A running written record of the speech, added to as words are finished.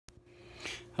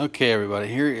Okay, everybody,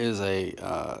 here is a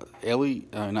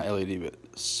not LED, but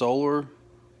solar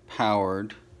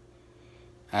powered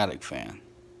attic fan.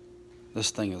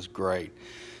 This thing is great.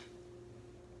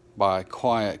 By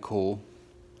Quiet Cool.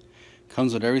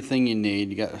 Comes with everything you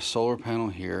need. You got a solar panel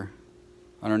here.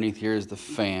 Underneath here is the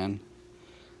fan.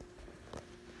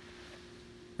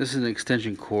 This is an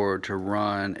extension cord to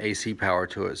run AC power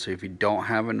to it. So if you don't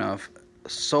have enough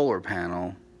solar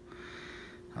panel,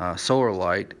 solar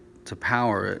light to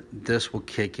power it, this will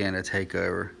kick in to take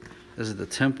over. This is the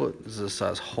template. This is the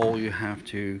size hole you have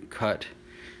to cut,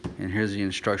 and here's the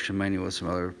instruction manual with some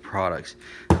other products.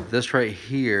 This right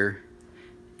here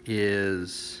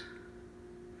is,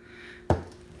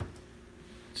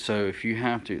 so if you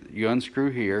have to, you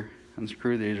unscrew here,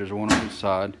 unscrew these, there's one on each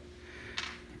side,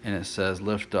 and it says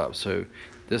lift up. So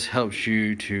this helps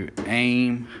you to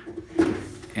aim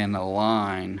and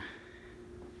align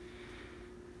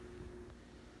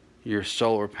your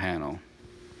solar panel.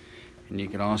 And you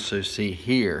can also see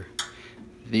here,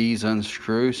 these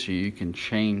unscrew so you can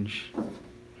change.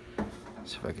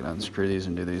 See if I can unscrew these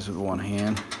and do these with one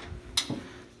hand.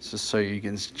 This is so you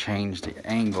can change the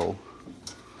angle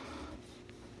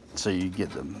so you get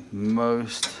the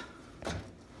most,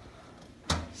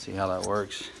 see how that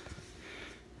works?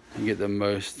 You get the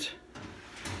most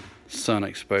sun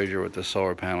exposure with the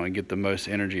solar panel and get the most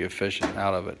energy efficient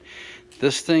out of it.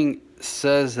 This thing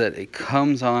says that it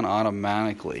comes on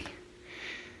automatically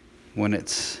when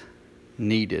it's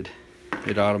needed.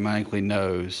 It automatically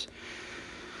knows,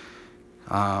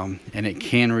 and it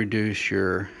can reduce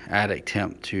your attic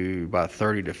temp to about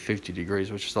 30 to 50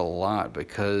 degrees, which is a lot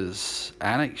because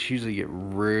attics usually get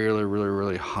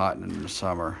really hot in the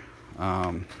summer,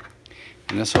 and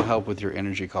this will help with your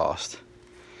energy cost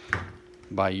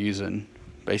by using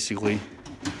basically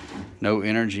no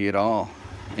energy at all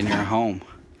in your home.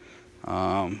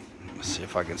 Let's see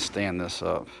if I can stand this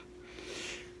up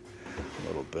a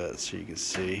little bit so you can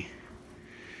see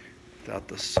without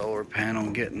the solar panel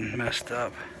getting messed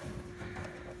up.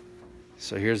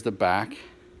 So here's the back,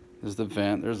 there's the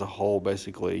vent, there's the hole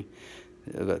basically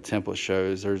that template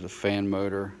shows. There's the fan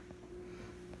motor.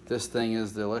 This thing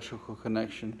is the electrical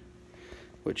connection,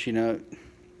 which, you know,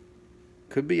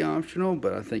 could be optional,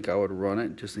 but I think I would run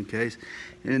it just in case.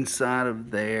 Inside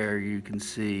of there you can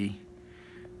see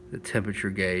the temperature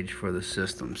gauge for the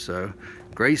system. So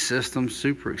great system,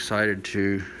 super excited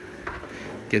to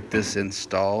get this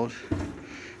installed,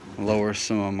 lower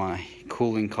some of my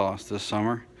cooling costs this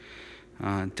summer.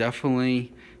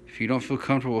 Definitely, if you don't feel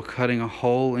comfortable cutting a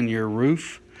hole in your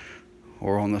roof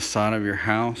or on the side of your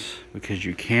house, because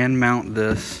you can mount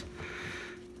this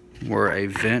where a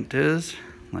vent is,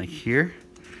 like here,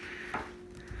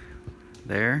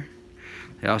 there.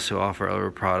 They also offer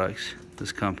other products,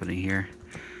 this company here.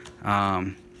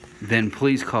 Then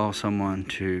please call someone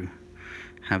to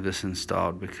have this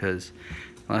installed, because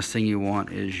the last thing you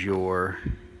want is your,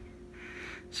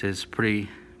 so it's pretty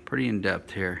in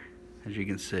depth here, as you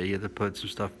can see. You have to put some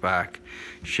stuff back,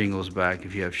 shingles back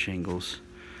if you have shingles.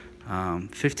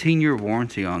 15-year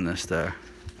warranty on this though.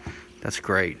 That's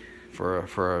great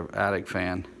for an attic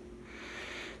fan.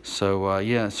 So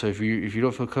yeah, so if you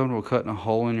don't feel comfortable cutting a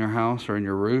hole in your house or in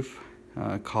your roof,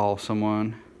 call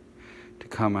someone to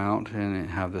come out and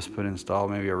have this put installed,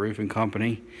 maybe a roofing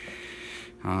company.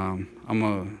 I'm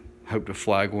gonna hope to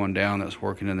flag one down that's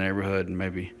working in the neighborhood and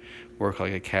maybe work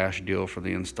like a cash deal for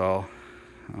the install.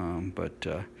 But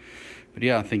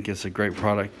yeah, I think it's a great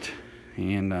product,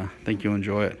 and I think you'll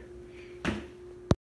enjoy it.